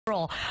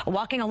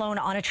walking alone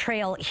on a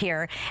trail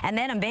here, and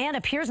then a man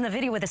appears in the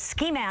video with a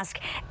ski mask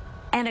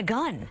and a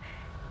gun.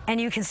 And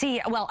you can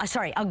see, well,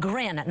 sorry, a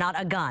grin, not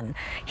a gun.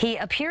 He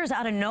appears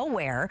out of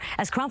nowhere.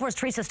 As KRON 4's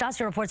Teresa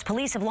Stasio reports,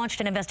 police have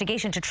launched an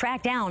investigation to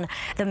track down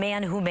the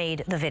man who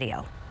made the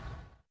video.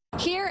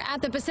 Here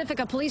at the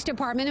Pacifica Police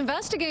Department,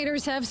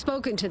 investigators have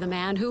spoken to the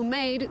man who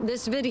made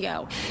this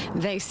video.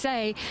 They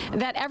say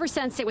that ever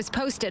since it was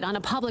posted on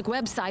a public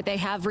website, they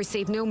have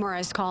received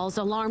numerous calls.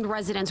 Alarmed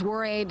residents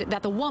worried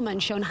that the woman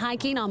shown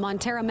hiking on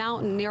Montera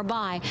Mountain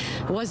nearby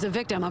was the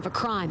victim of a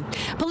crime.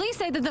 Police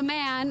say that the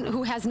man,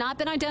 who has not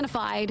been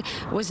identified,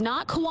 was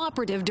not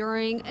cooperative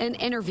during an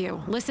interview.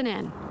 Listen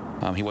in.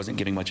 He wasn't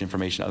giving much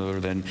information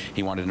other than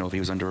he wanted to know if he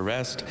was under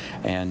arrest,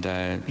 and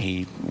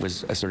he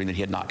was asserting that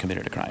he had not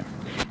committed a crime.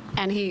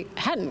 And he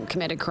hadn't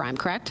committed crime,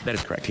 correct? That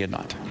is correct. He had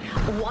not.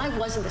 Why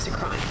wasn't this a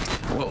crime?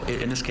 Well,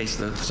 in this case,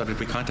 the subject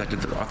we contacted,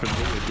 the author of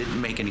the video,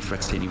 didn't make any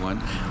threats to anyone.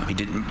 He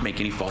didn't make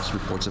any false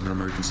reports of an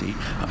emergency.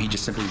 He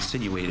just simply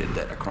insinuated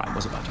that a crime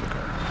was about to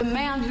occur. The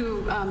man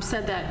who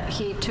said that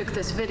he took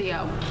this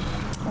video,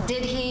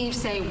 did he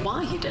say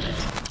why he did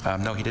it?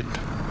 No, he didn't.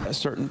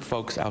 Certain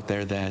folks out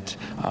there that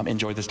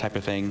enjoy this type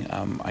of thing,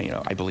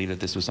 I believe that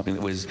this was something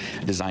that was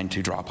designed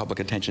to draw public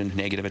attention,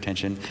 negative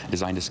attention,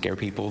 designed to scare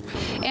people.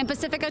 In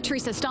Pacifica,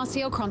 Teresa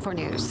Stasio, KRON 4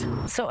 News.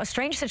 So a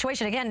strange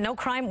situation. Again, no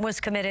crime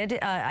was committed.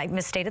 I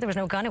misstated. There was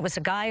no gun. It was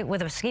a guy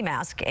with a ski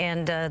mask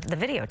and the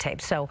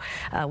videotape. So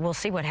we'll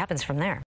see what happens from there.